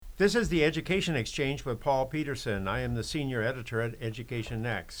This is the Education Exchange with Paul Peterson. I am the senior editor at Education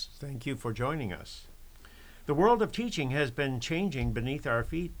Next. Thank you for joining us. The world of teaching has been changing beneath our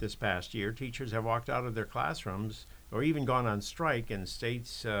feet this past year. Teachers have walked out of their classrooms or even gone on strike in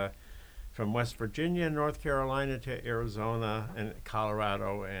states from West Virginia, North Carolina to Arizona and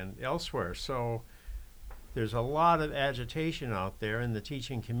Colorado and elsewhere. So there's a lot of agitation out there in the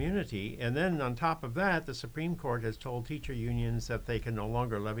teaching community. And then on top of that, the Supreme Court has told teacher unions that they can no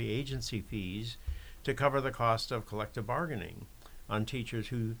longer levy agency fees to cover the cost of collective bargaining on teachers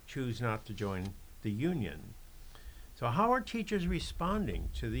who choose not to join the union. So how are teachers responding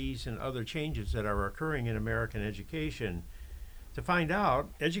to these and other changes that are occurring in American education? To find out,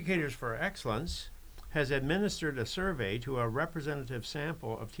 Educators for Excellence has administered a survey to a representative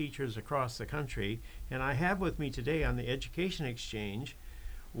sample of teachers across the country, and I have with me today on the Education Exchange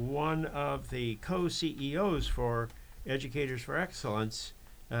one of the co-CEOs for Educators for Excellence,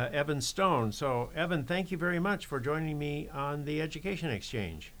 Evan Stone. So Evan, thank you very much for joining me on the Education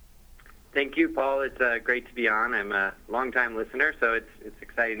Exchange. Thank you, Paul. It's great to be on. I'm a longtime listener, so it's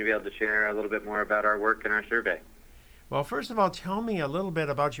exciting to be able to share a little bit more about our work and our survey. Well, first of all, tell me a little bit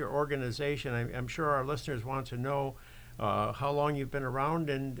about your organization. I'm sure our listeners want to know how long you've been around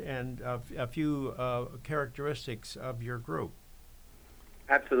and a few characteristics of your group.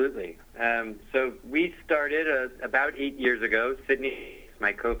 Absolutely. So we started about 8 years ago. Sydney,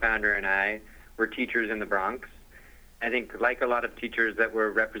 my co-founder, and I were teachers in the Bronx. I think, like a lot of teachers that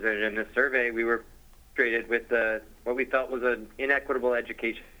were represented in this survey, we were frustrated with what we felt was an inequitable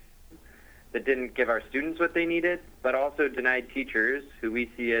education that didn't give our students what they needed, but also denied teachers, who we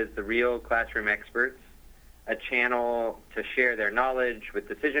see as the real classroom experts, a channel to share their knowledge with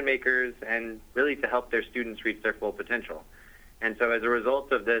decision makers and really to help their students reach their full potential. And so as a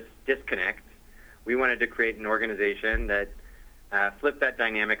result of this disconnect, we wanted to create an organization that flipped that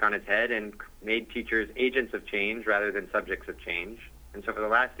dynamic on its head and made teachers agents of change rather than subjects of change. And so for the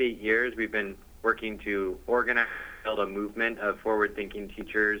last 8 years, we've been working to organize, build a movement of forward-thinking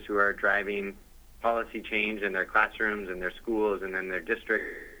teachers who are driving policy change in their classrooms and their schools and in their district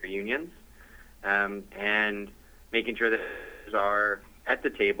unions, and making sure that teachers are at the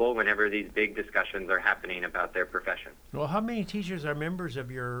table whenever these big discussions are happening about their profession. Well, how many teachers are members of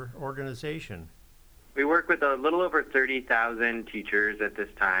your organization? We work with a little over 30,000 teachers at this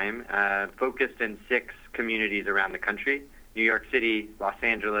time, focused in 6 communities around the country: New York City, Los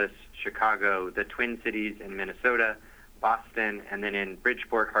Angeles, Chicago, the Twin Cities in Minnesota, Boston, and then in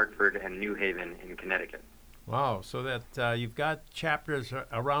Bridgeport, Hartford, and New Haven in Connecticut. Wow, so that you've got chapters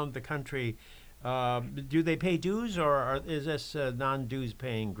around the country. Do they pay dues, or is this a non-dues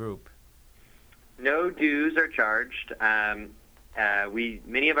paying group? No dues are charged.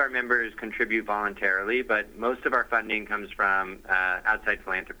 Many of our members contribute voluntarily, but most of our funding comes from outside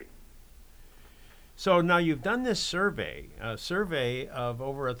philanthropy. So now you've done this survey, a survey of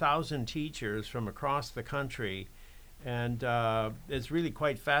over 1,000 teachers from across the country, and it's really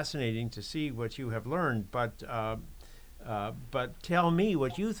quite fascinating to see what you have learned. But tell me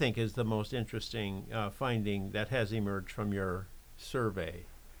what you think is the most interesting finding that has emerged from your survey.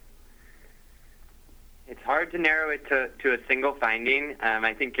 It's hard to narrow it to a single finding.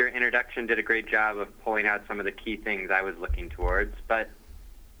 I think your introduction did a great job of pulling out some of the key things I was looking towards. But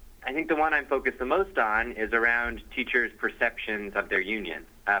I think the one I'm focused the most on is around teachers' perceptions of their union,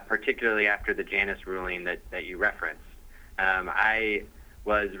 particularly after the Janus ruling that you referenced. I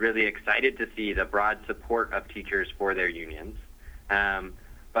was really excited to see the broad support of teachers for their unions.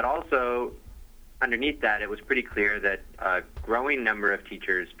 But also, underneath that, it was pretty clear that a growing number of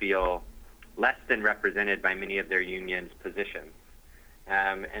teachers feel less than represented by many of their unions' positions.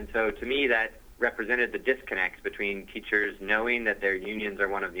 And so to me, that represented the disconnect between teachers knowing that their unions are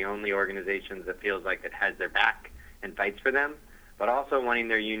one of the only organizations that feels like it has their back and fights for them, but also wanting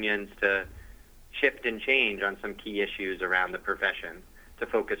their unions to shift and change on some key issues around the profession, to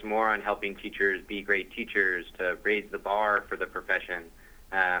focus more on helping teachers be great teachers, to raise the bar for the profession,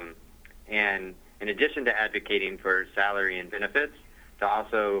 and in addition to advocating for salary and benefits, to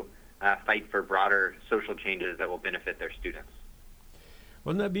also fight for broader social changes that will benefit their students.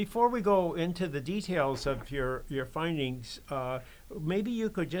 Well, now, before we go into the details of your findings, maybe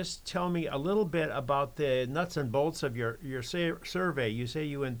you could just tell me a little bit about the nuts and bolts of your survey. You say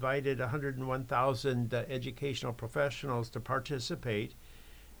you invited 101,000 educational professionals to participate,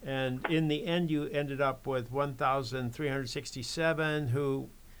 and in the end you ended up with 1,367 who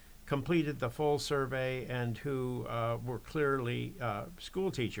completed the full survey and who were clearly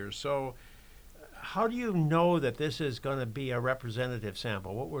school teachers. So how do you know that this is going to be a representative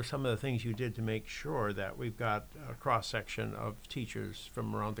sample? What were some of the things you did to make sure that we've got a cross-section of teachers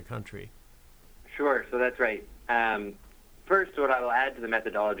from around the country? Sure, so that's right. First, what I will add to the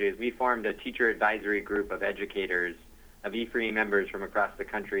methodology is we formed a teacher advisory group of educators, of E3 members from across the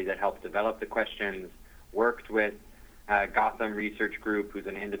country that helped develop the questions, worked with Gotham Research Group, who's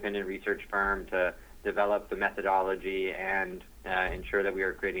an independent research firm, to develop the methodology and ensure that we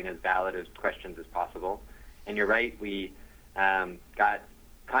are creating as valid as questions as possible. And you're right, we got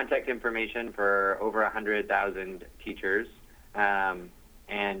contact information for over 100,000 teachers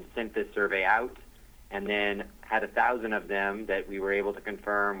and sent this survey out, and then had 1,000 of them that we were able to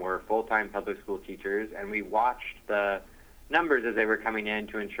confirm were full-time public school teachers, and we watched the numbers as they were coming in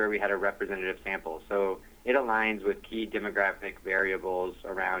to ensure we had a representative sample. So it aligns with key demographic variables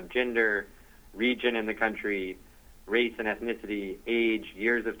around gender, region in the country, race and ethnicity, age,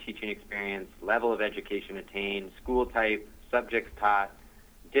 years of teaching experience, level of education attained, school type, subjects taught,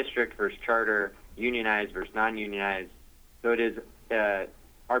 district versus charter, unionized versus non-unionized. So it is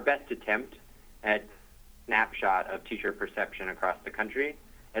our best attempt at snapshot of teacher perception across the country,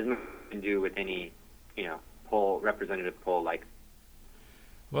 as we can do with any, representative poll like.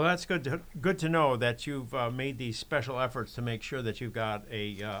 Well, that's good to know that you've made these special efforts to make sure that you've got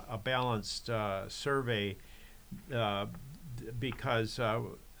a balanced survey, because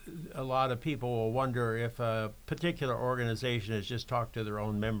a lot of people will wonder if a particular organization has just talked to their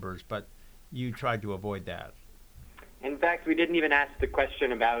own members, but you tried to avoid that. In fact, we didn't even ask the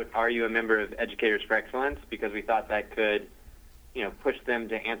question about, are you a member of Educators for Excellence, because we thought that could, push them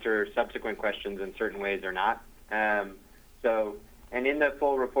to answer subsequent questions in certain ways or not. And in the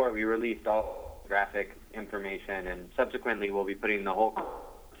full report, we released all graphic information, and subsequently we'll be putting the whole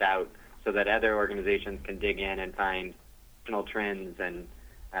out so that other organizations can dig in and find additional trends and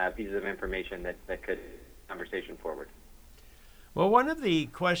pieces of information that could conversation forward. Well, one of the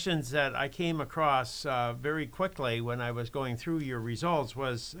questions that I came across very quickly when I was going through your results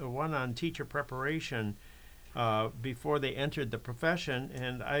was one on teacher preparation before they entered the profession,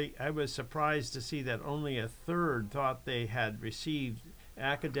 and I was surprised to see that only a third thought they had received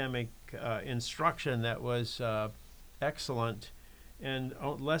academic instruction that was excellent, and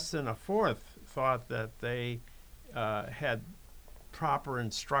less than a fourth thought that they had proper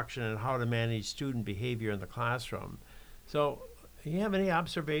instruction on how to manage student behavior in the classroom. So, do you have any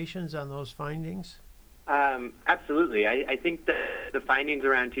observations on those findings? Absolutely. I think that the findings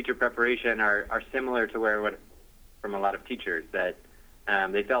around teacher preparation are similar to from a lot of teachers, that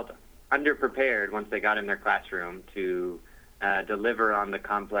they felt underprepared once they got in their classroom to deliver on the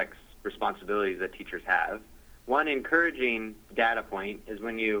complex responsibilities that teachers have. One encouraging data point is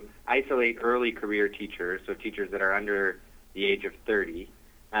when you isolate early career teachers, so teachers that are under the age of 30,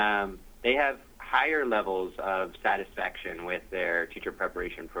 they have higher levels of satisfaction with their teacher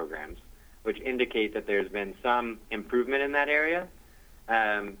preparation programs, which indicate that there's been some improvement in that area,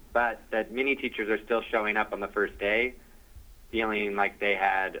 but that many teachers are still showing up on the first day feeling like they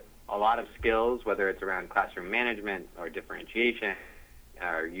had a lot of skills, whether it's around classroom management or differentiation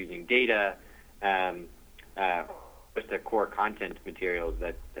or using data, just the core content materials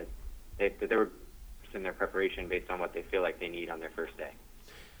that they were in their preparation based on what they feel like they need on their first day.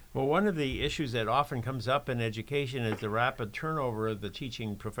 Well, one of the issues that often comes up in education is the rapid turnover of the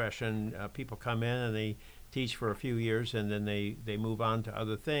teaching profession. People come in and they teach for a few years and then they move on to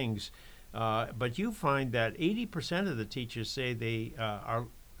other things. But you find that 80% of the teachers say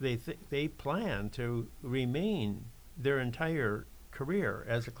they plan to remain their entire career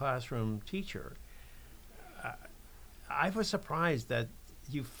as a classroom teacher. I was surprised that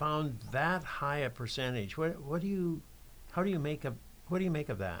you found that high a percentage. How do you make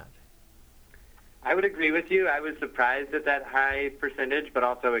of that? I would agree with you. I was surprised at that high percentage, but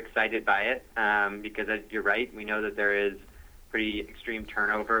also excited by it, because you're right. We know that there is pretty extreme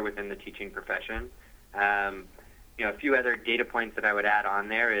turnover within the teaching profession. A few other data points that I would add on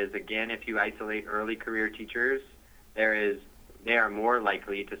there is, again, if you isolate early career teachers, they are more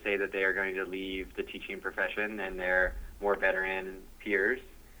likely to say that they are going to leave the teaching profession than their more veteran peers.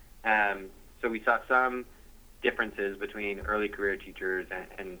 So we saw some differences between early career teachers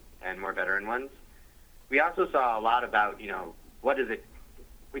and more veteran ones. We also saw a lot about, what is it,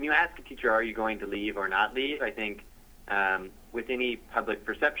 when you ask a teacher, are you going to leave or not leave, I think with any public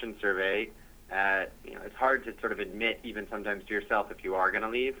perception survey, it's hard to sort of admit even sometimes to yourself if you are going to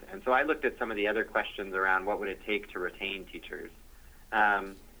leave. And so I looked at some of the other questions around what would it take to retain teachers.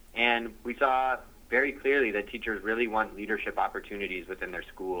 And we saw very clearly that teachers really want leadership opportunities within their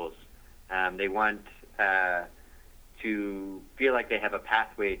schools. They want to feel like they have a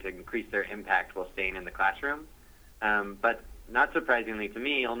pathway to increase their impact while staying in the classroom. But not surprisingly to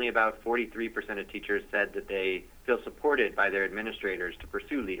me, only about 43% of teachers said that they feel supported by their administrators to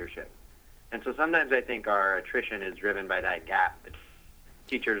pursue leadership. And so sometimes I think our attrition is driven by that gap.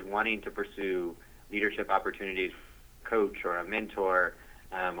 Teachers wanting to pursue leadership opportunities, coach or a mentor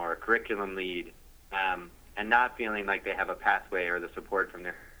or a curriculum lead, and not feeling like they have a pathway or the support from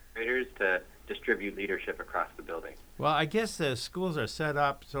their administrators to distribute leadership across the building. Well, I guess the schools are set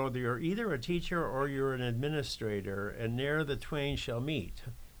up so that you're either a teacher or you're an administrator, and there the twain shall meet.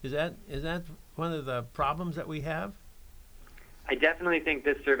 Is that one of the problems that we have? I definitely think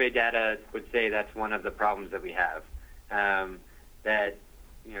this survey data would say that's one of the problems that we have. That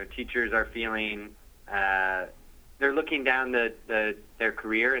teachers are feeling they're looking down their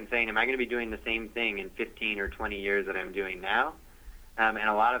career and saying, am I going to be doing the same thing in 15 or 20 years that I'm doing now? And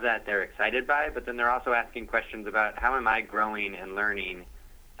a lot of that they're excited by, but then they're also asking questions about how am I growing and learning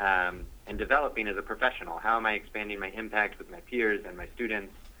and developing as a professional? How am I expanding my impact with my peers and my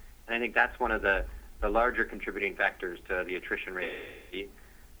students? And I think that's one of the larger contributing factors to the attrition rate.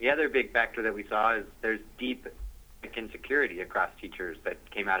 The other big factor that we saw is there's deep insecurity across teachers that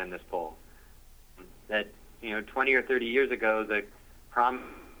came out in this poll. That 20 or 30 years ago, the promise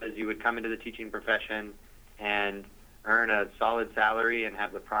is you would come into the teaching profession and earn a solid salary and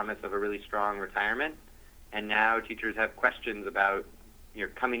have the promise of a really strong retirement. And now teachers have questions about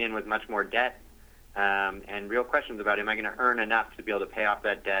coming in with much more debt and real questions about, am I going to earn enough to be able to pay off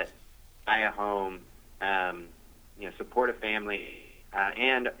that debt, buy a home, support a family,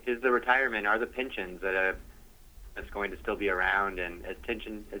 and is the retirement, are the pensions that's going to still be around? And as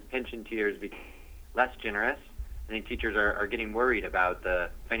pension tiers become less generous, I think teachers are getting worried about the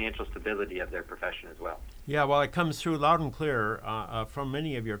financial stability of their profession as well. Yeah, well, it comes through loud and clear from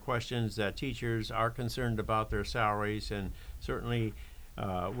many of your questions that teachers are concerned about their salaries and certainly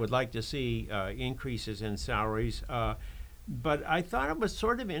would like to see increases in salaries. But I thought it was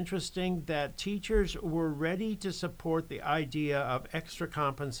sort of interesting that teachers were ready to support the idea of extra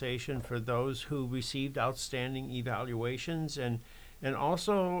compensation for those who received outstanding evaluations, and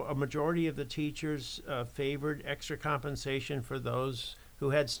also a majority of the teachers favored extra compensation for those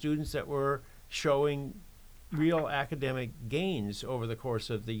who had students that were showing real academic gains over the course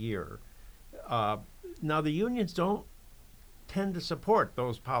of the year. Now, the unions don't tend to support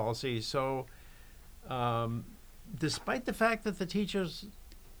those policies, so despite the fact that the teachers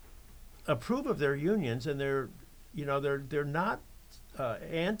approve of their unions and they're not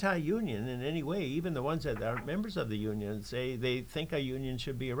anti-union in any way, even the ones that are members of the union say they think a union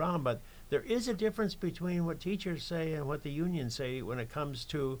should be around, but there is a difference between what teachers say and what the unions say when it comes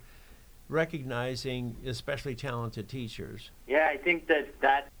to recognizing especially talented teachers. Yeah, I think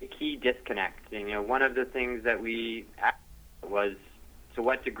that's the key disconnect. And, one of the things that we asked was, to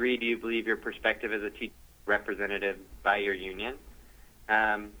what degree do you believe your perspective as a teacher representative by your union?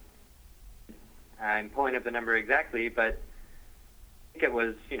 I'm pulling up the number exactly, but I think it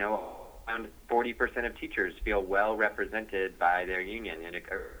was, around 40% of teachers feel well represented by their union in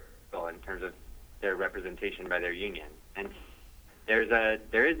terms of their representation by their union. And there is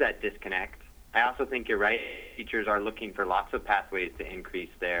that disconnect. I also think you're right. Teachers are looking for lots of pathways to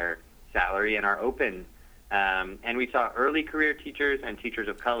increase their salary and are open. And we saw early career teachers and teachers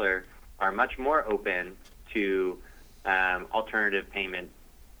of color are much more open to alternative payment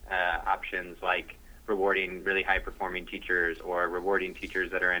options, like rewarding really high-performing teachers or rewarding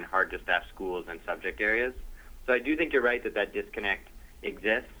teachers that are in hard-to-staff schools and subject areas. So I do think you're right that disconnect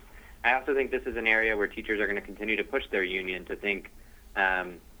exists. I also think this is an area where teachers are going to continue to push their union to think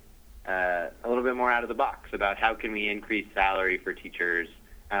a little bit more out of the box about how can we increase salary for teachers,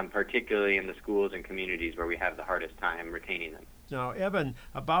 particularly in the schools and communities where we have the hardest time retaining them. Now, Evan,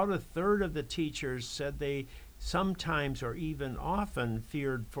 about a third of the teachers said they sometimes or even often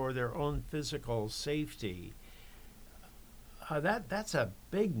feared for their own physical safety. That's a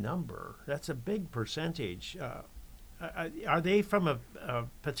big number. That's a big percentage. Are they from a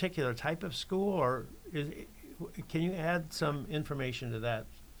particular type of school, or can you add some information to that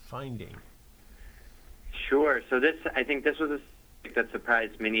finding? Sure. So I think this was a subject that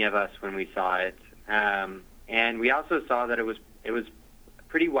surprised many of us when we saw it, and we also saw that it was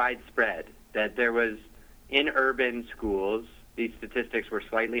pretty widespread. That there was in urban schools, these statistics were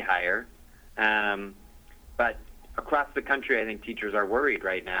slightly higher, but across the country, I think teachers are worried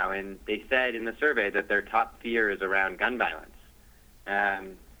right now, and they said in the survey that their top fear is around gun violence.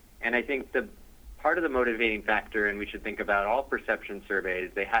 And I think the part of the motivating factor, and we should think about all perception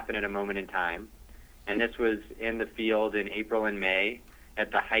surveys, they happen at a moment in time, and this was in the field in April and May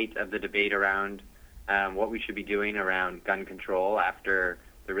at the height of the debate around what we should be doing around gun control after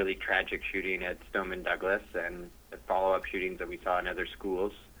the really tragic shooting at Stoneman Douglas and the follow-up shootings that we saw in other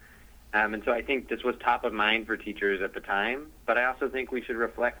schools. And so I think this was top of mind for teachers at the time, but I also think we should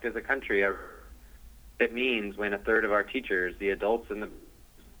reflect as a country what it means when a third of our teachers, the adults in the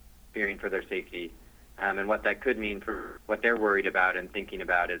fearing for their safety, and what that could mean for what they're worried about and thinking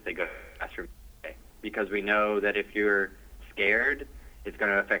about as they go to the classroom today. Because we know that if you're scared, it's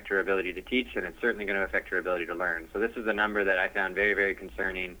going to affect your ability to teach, and it's certainly going to affect your ability to learn. So this is a number that I found very, very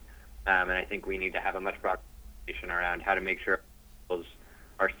concerning, and I think we need to have a much broader conversation around how to make sure schools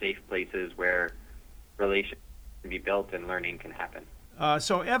are safe places where relationships can be built and learning can happen.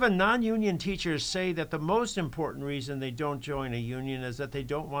 So, Evan, non-union teachers say that the most important reason they don't join a union is that they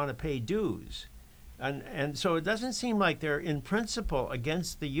don't want to pay dues. And so it doesn't seem like they're in principle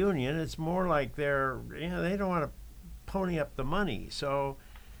against the union. It's more like they don't want to pony up the money. So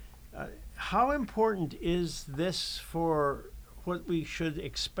how important is this for what we should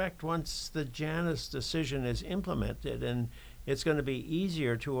expect once the Janus decision is implemented and it's going to be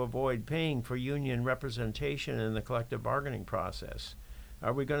easier to avoid paying for union representation in the collective bargaining process?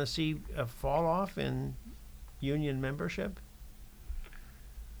 Are we going to see a fall off in union membership?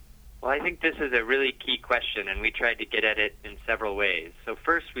 Well, I think this is a really key question, and we tried to get at it in several ways. So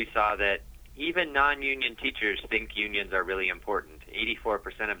first, we saw that even non-union teachers think unions are really important.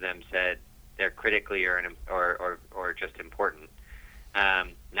 84% of them said they're critically or just important.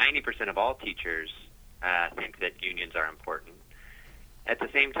 90% of all teachers think that unions are important. At the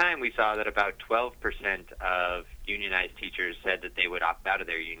same time, we saw that about 12% of unionized teachers said that they would opt out of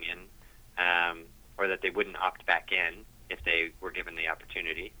their union, or that they wouldn't opt back in if they were given the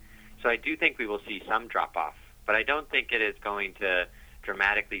opportunity. So I do think we will see some drop-off, but I don't think it is going to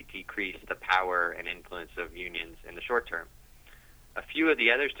dramatically decrease the power and influence of unions in the short term. A few of the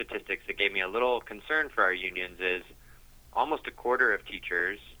other statistics that gave me a little concern for our unions is almost a quarter of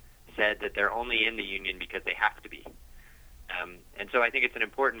teachers said that they're only in the union because they have to be. And so I think it's an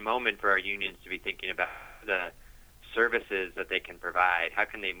important moment for our unions to be thinking about the services that they can provide. How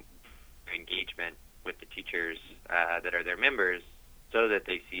can they engagement with the teachers that are their members so that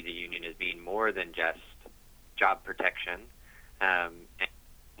they see the union as being more than just job protection and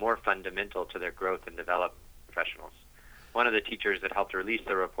more fundamental to their growth and development professionals. One of the teachers that helped release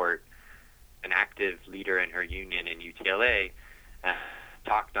the report, an active leader in her union in UTLA,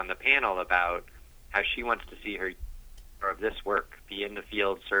 talked on the panel about how she wants to see her of this work be in the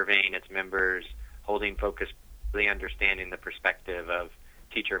field surveying its members, holding focus, really understanding the perspective of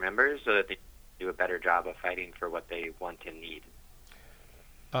teacher members so that they do a better job of fighting for what they want and need.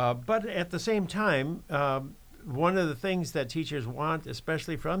 But at the same time, one of the things that teachers want,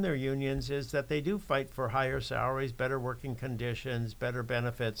 especially from their unions, is that they do fight for higher salaries, better working conditions, better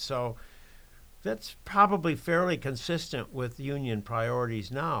benefits. So that's probably fairly consistent with union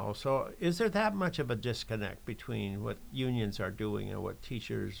priorities now. So is there that much of a disconnect between what unions are doing and what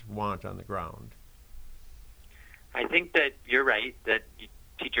teachers want on the ground? I think that you're right, that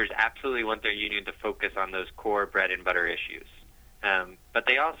teachers absolutely want their union to focus on those core bread and butter issues. But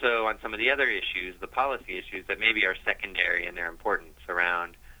they also, on some of the other issues, the policy issues that maybe are secondary in their importance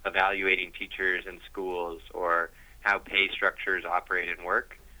around evaluating teachers in schools or how pay structures operate and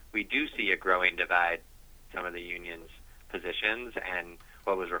work, we do see a growing divide in some of the union's positions and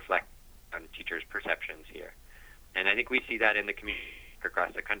what was reflected on teachers' perceptions here. And I think we see that in the community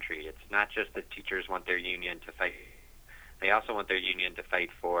across the country. It's not just that teachers want their union to fight. They also want their union to fight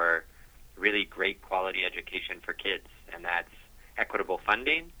for really great quality education for kids, and that's equitable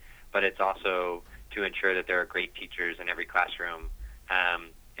funding, but it's also to ensure that there are great teachers in every classroom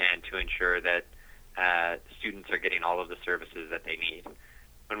and to ensure that students are getting all of the services that they need.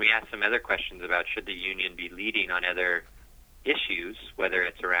 When we ask some other questions about should the union be leading on other issues, whether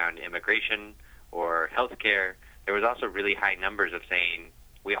it's around immigration or healthcare, there was also really high numbers of saying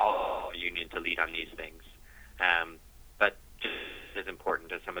we all want the union to lead on these things, but just as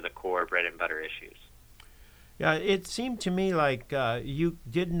important as some of the core bread and butter issues. Yeah, it seemed to me like you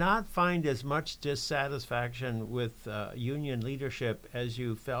did not find as much dissatisfaction with union leadership as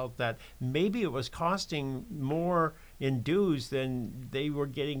you felt that maybe it was costing more in dues than they were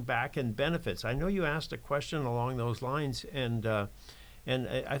getting back in benefits. I know you asked a question along those lines, and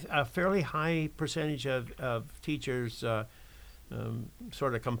a fairly high percentage of teachers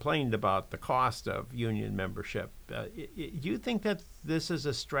sort of complained about the cost of union membership. Do you think that this is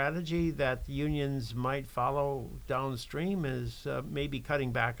a strategy that unions might follow downstream, is maybe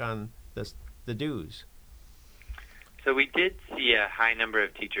cutting back on the dues? So we did see a high number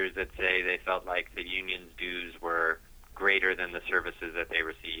of teachers that say they felt like the union's dues were greater than the services that they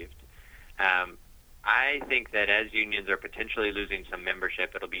received. I think that as unions are potentially losing some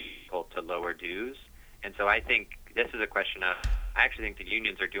membership, it'll be difficult to lower dues. And so I think this is a question of, I actually think the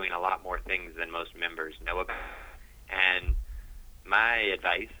unions are doing a lot more things than most members know about. And my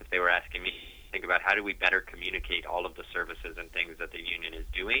advice, if they were asking me, think about how do we better communicate all of the services and things that the union is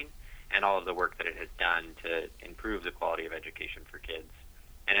doing and all of the work that it has done to improve the quality of education for kids.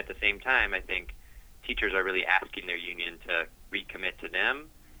 And at the same time, I think teachers are really asking their union to recommit to them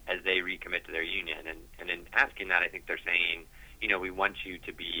as they recommit to their union. And in asking that, I think they're saying, we want you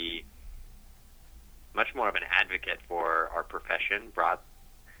to be much more of an advocate for our profession,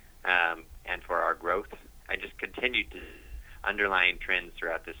 and for our growth. I just continued to underlying trends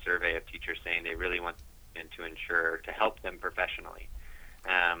throughout this survey of teachers saying they really want to ensure to help them professionally.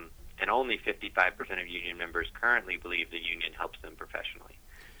 And only 55% of union members currently believe the union helps them professionally.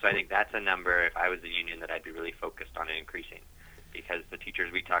 So I think that's a number, if I was the union, that I'd be really focused on increasing, because the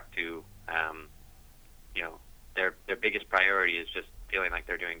teachers we talk to, their biggest priority is just feeling like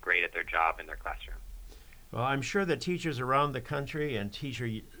they're doing great at their job in their classroom. Well, I'm sure that teachers around the country and teacher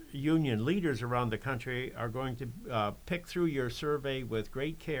union leaders around the country are going to pick through your survey with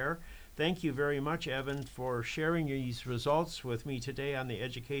great care. Thank you very much, Evan, for sharing these results with me today on the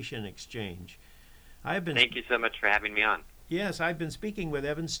Education Exchange. Thank you so much for having me on. Yes, I've been speaking with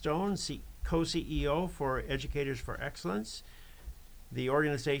Evan Stone, co-CEO for Educators for Excellence. The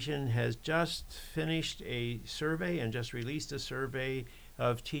organization has just finished a survey and just released a survey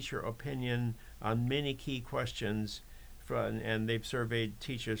of teacher opinion on many key questions, and they've surveyed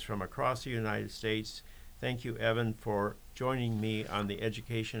teachers from across the United States. Thank you, Evan, for joining me on the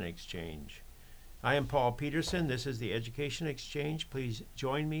Education Exchange. I am Paul Peterson. This is the Education Exchange. Please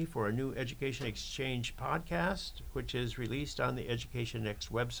join me for a new Education Exchange podcast, which is released on the Education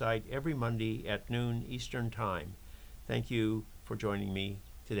Next website every Monday at noon Eastern Time. Thank you for joining me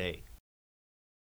today.